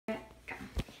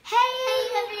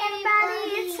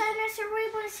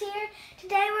is here.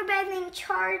 Today we're bathing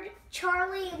Charlie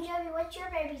and Joey. What's your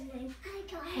baby's name?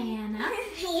 Hannah.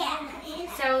 Yeah.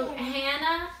 So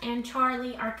Hannah and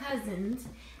Charlie are cousins,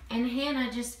 and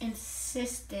Hannah just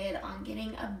insisted on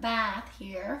getting a bath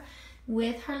here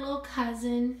with her little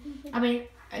cousin. Her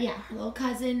little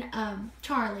cousin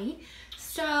Charlie.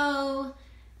 So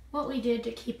what we did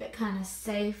to keep it kind of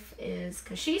safe is,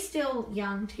 because she's still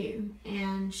young too,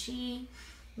 and she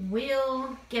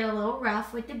will get a little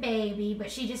rough with the baby,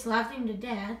 but she just loves him to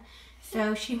death.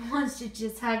 So she wants to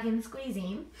just hug and squeeze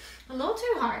him a little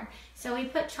too hard. So we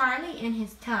put Charlie in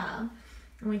his tub,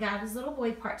 and we got his little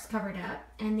boy parts covered up,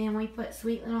 and then we put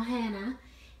sweet little Hannah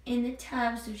in the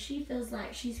tub so she feels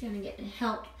like she's going to get to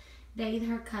help bathe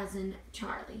her cousin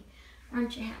Charlie.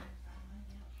 Aren't you, Hannah?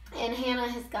 And Hannah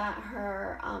has got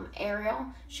her Ariel.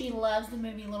 She loves the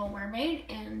movie Little Mermaid,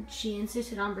 and she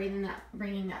insisted on bringing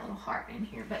that little heart in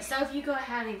here. But so if you go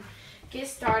ahead and get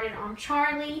started on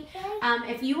Charlie.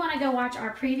 If you want to go watch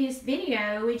our previous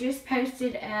video, we just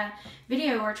posted a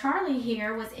video where Charlie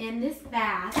here was in this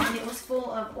bath, and it was full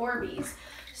of Orbeez.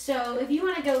 So if you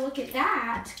want to go look at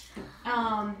that,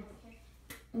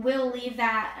 we'll leave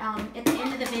that at the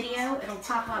end of the video. It'll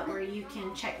pop up where you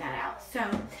can check that out. So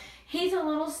he's a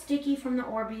little sticky from the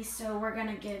Orbeez, so we're going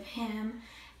to give him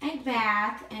a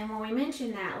bath. And when we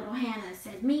mentioned that, little Hannah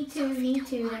said, "Me too, me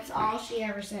too." That's all she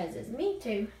ever says is, "Me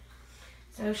too."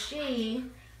 So she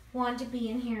wanted to be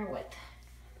in here with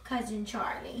cousin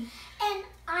Charlie. And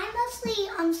I mostly,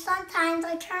 sometimes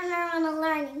I turn her on a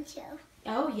learning show.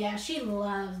 Oh yeah, she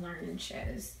loves learning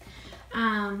shows.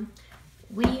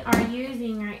 We are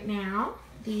using right now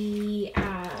the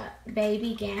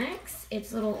Baby Ganix.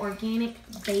 It's a little organic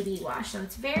baby wash, so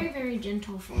it's very, very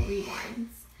gentle for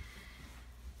Reborns.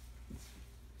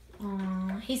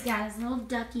 He's got his little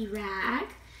ducky rag,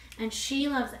 and she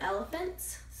loves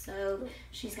elephants, so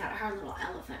she's got her little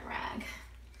elephant rag.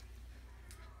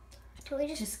 So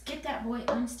we just get that boy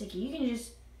unsticky. You can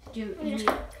just do this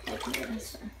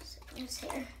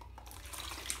here.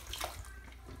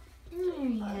 There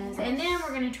he is. And then we're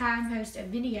going to try and post a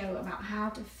video about how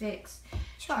to fix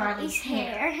Charlie's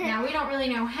hair. Now, we don't really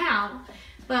know how,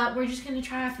 but we're just going to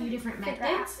try a few different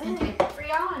methods and tape it for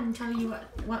y'all and tell you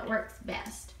what works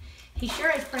best. He sure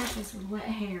is precious with wet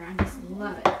hair. I just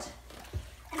love it.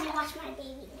 I'm going to wash my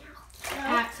baby now.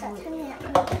 Absolutely.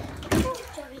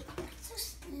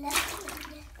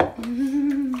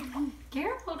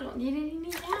 Careful, don't get it in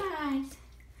your eyes.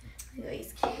 Look at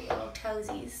these cute little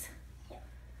toesies.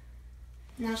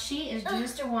 Now she is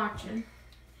just a watching.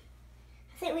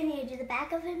 I think we need to do the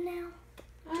back of him now.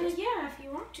 Yeah, if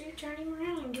you want to, turn him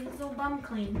around and get his little bum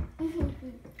clean.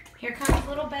 Here comes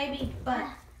little baby butt,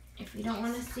 if you don't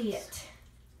want to see it.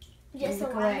 Just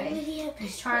look away.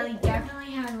 Because Charlie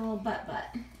definitely has a little butt.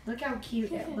 Look how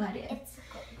cute that butt is.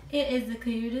 It is the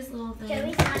cutest little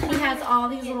thing. He has all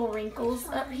these little wrinkles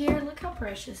up here. Look how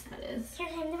precious that is. Here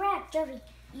came the rag, Joey.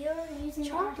 You're using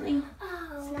Charlie.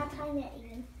 Oh, it's not time yet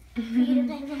even. For you to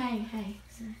bang him. Hey,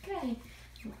 it's okay.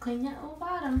 We'll clean that little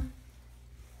bottom.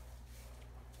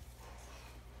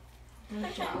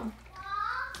 Good job.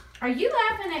 Are you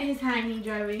laughing at his hiney,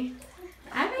 Joey?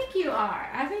 I think you are.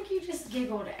 I think you just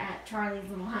giggled at Charlie's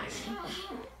little hiney.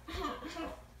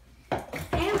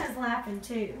 Hannah's laughing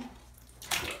too.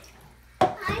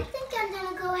 I think I'm going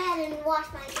to go ahead and wash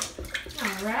my baby.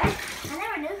 All right. I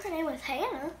never knew her name was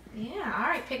Hannah. Yeah, all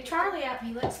right. Pick Charlie up.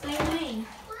 He looks clean.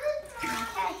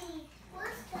 Okay.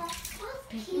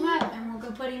 Pick him up and we'll go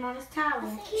put him on his towel.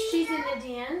 She's in the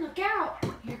den. Look out.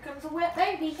 Here comes a wet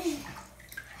baby.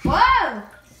 Whoa!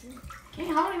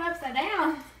 Can't hold him upside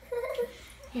down.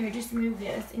 Here, just move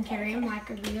this and carry him like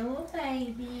a real little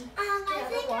baby. I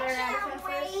think I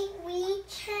can't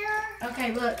wheelchair.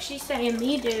 Okay, look, she's saying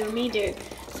me do.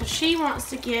 So she wants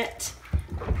to get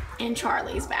in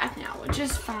Charlie's bath now, which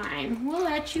is fine. We'll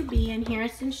let you be in here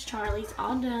since Charlie's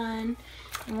all done.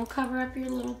 And we'll cover up your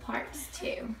little parts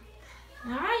too.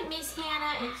 All right, Miss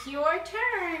Hannah, it's your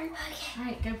turn. Okay. All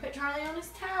right, go put Charlie on his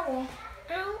towel.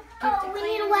 Oh, we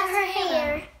need to wet her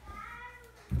hair.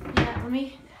 Yeah, let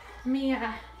me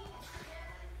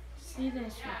see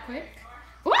this real quick.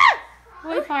 Woo!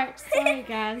 Boy parts. Sorry,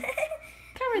 guys.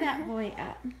 Cover that boy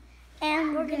up.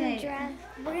 And we're gonna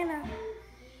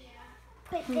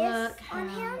put this on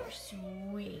him.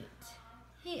 Sweet.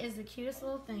 He is the cutest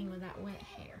little thing with that wet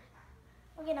hair.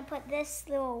 We're gonna put this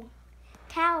little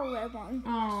towel robe on.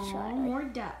 Oh, more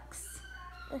ducks.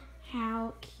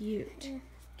 How cute.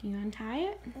 Can you untie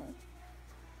it?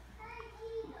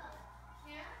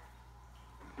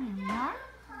 There we are.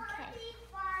 Okay.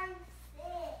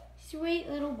 Sweet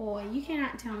little boy. You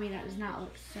cannot tell me that does not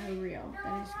look so real.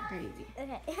 That is crazy.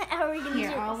 Okay, how are we going to do Here,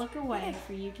 this? I'll look away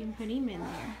for you can put him in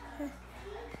there.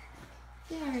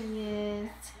 There he is.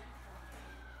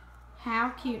 How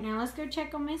cute. Now let's go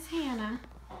check on Miss Hannah.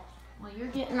 Well, you're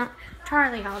getting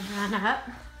Charlie all done up.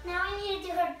 Now I need to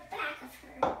do her back of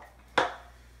her.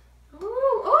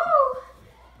 Ooh, ooh.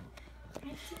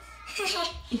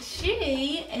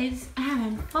 She is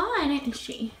having fun, isn't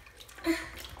she?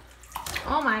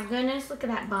 Oh my goodness, look at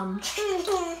that bum.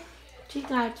 She's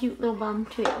got a cute little bum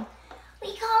too.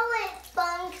 We call it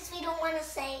bum because we don't want to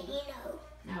say,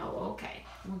 Oh, okay.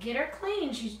 We'll get her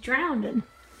clean. She's drowning.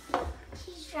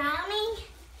 She's drowning.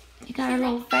 You got her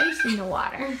little face in the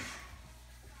water.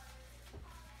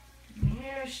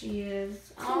 There she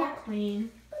is, all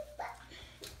clean.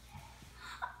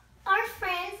 Our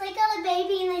friends, they got a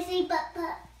baby and they say butt.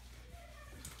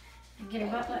 Get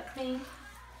her butt clean.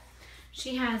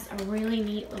 She has a really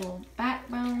neat little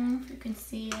backbone. You can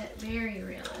see it. Very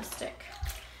realistic.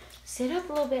 Sit up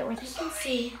a little bit where they can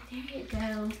see. There you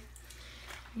go.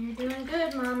 You're doing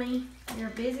good, Mommy. You're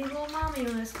a busy little mommy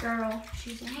with this girl.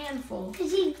 She's a handful.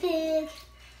 She's big.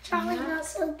 Charlie's not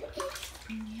so big.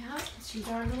 Yep, she's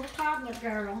our little toddler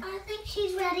girl. I think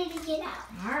she's ready to get out.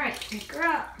 All right, pick her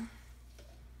up.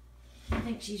 I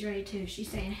think she's ready too. She's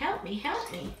saying, help me, help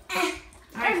me. All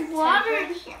right, There's water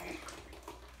take in her. here.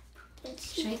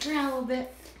 Shake her out a little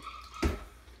bit.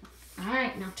 All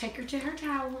right, now take her to her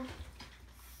towel.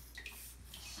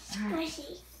 All right.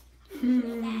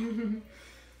 Squishy.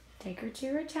 Take her to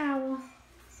her towel.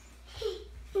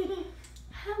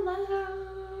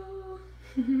 Hello.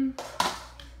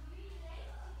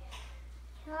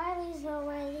 Charlie's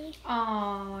already.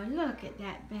 Oh, look at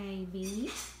that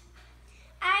baby.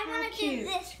 I want to do cute.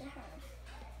 this for her.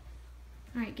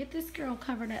 All right, get this girl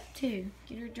covered up too.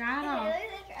 Get her dried off.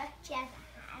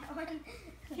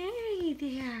 Hey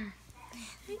there.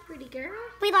 Hey, pretty girl.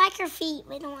 We like her feet.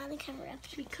 We don't want to cover up.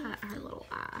 She cut her little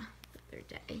eye the other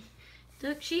day.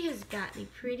 Look, she has got the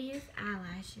prettiest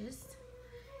eyelashes.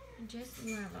 I just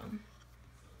love them.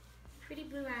 Pretty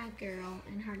blue-eyed girl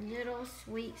and her little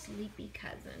sweet sleepy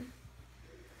cousin.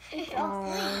 Oh,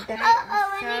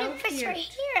 I need to push her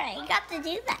here. I got to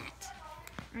do that.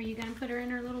 Are you gonna put her in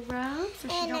her little robe so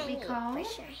she don't be cold?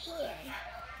 Push her here.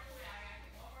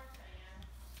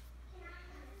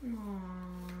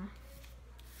 Aww,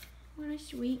 what a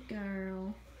sweet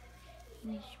girl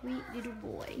and a sweet little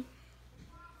boy.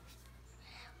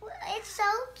 Well, it's so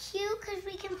cute because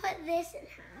we can put this in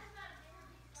her.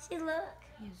 See, look.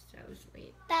 He's so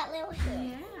sweet. That little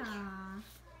hair. Yeah.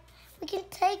 We can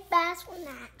take baths with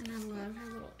that. And I love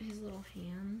his little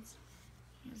hands.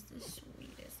 He has the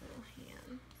sweetest little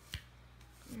hand.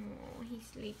 Oh, he's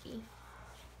sleepy.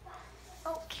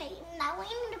 Okay, now we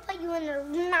need to put you in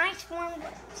a nice warm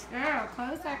clothes. Girl,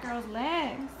 close that girl's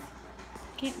legs.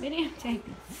 Can't videotape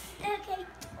you. Okay,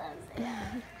 close it.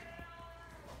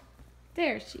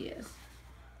 There she is.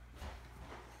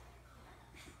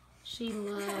 She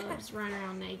loves running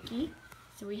around naked,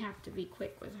 so we have to be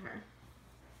quick with her.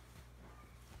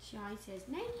 She always says,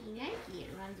 naked, naked,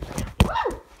 and runs around.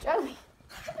 Whoa! Joey!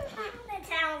 The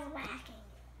towel's whacking.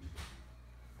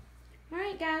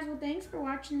 Alright guys, well thanks for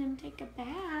watching them take a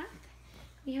bath.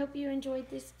 We hope you enjoyed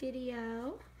this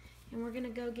video. And we're going to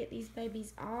go get these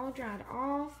babies all dried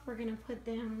off. We're going to put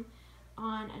them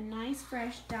on a nice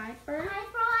fresh diaper. I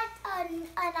brought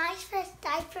a nice fresh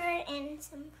diaper and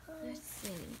some clothes. Let's see.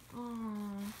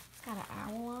 Oh, it's got an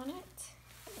owl on it.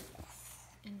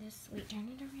 And this sweet, turn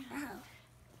it around.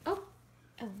 Oh,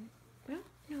 well,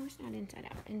 no, it's not inside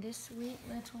out. And this sweet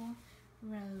little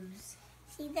rose.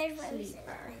 See, there's roses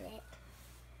Sleeper. with it.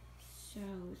 So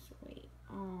sweet.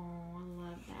 Oh, I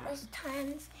love that. There's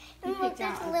tons. You And look, picked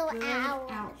there's out a little good owl.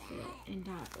 outfit and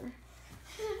diaper.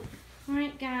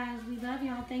 Alright guys, we love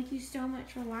y'all. Thank you so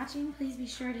much for watching. Please be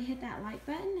sure to hit that like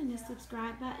button and the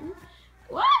subscribe button.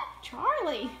 What?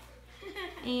 Charlie!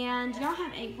 And y'all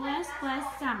have a blessed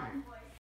summer.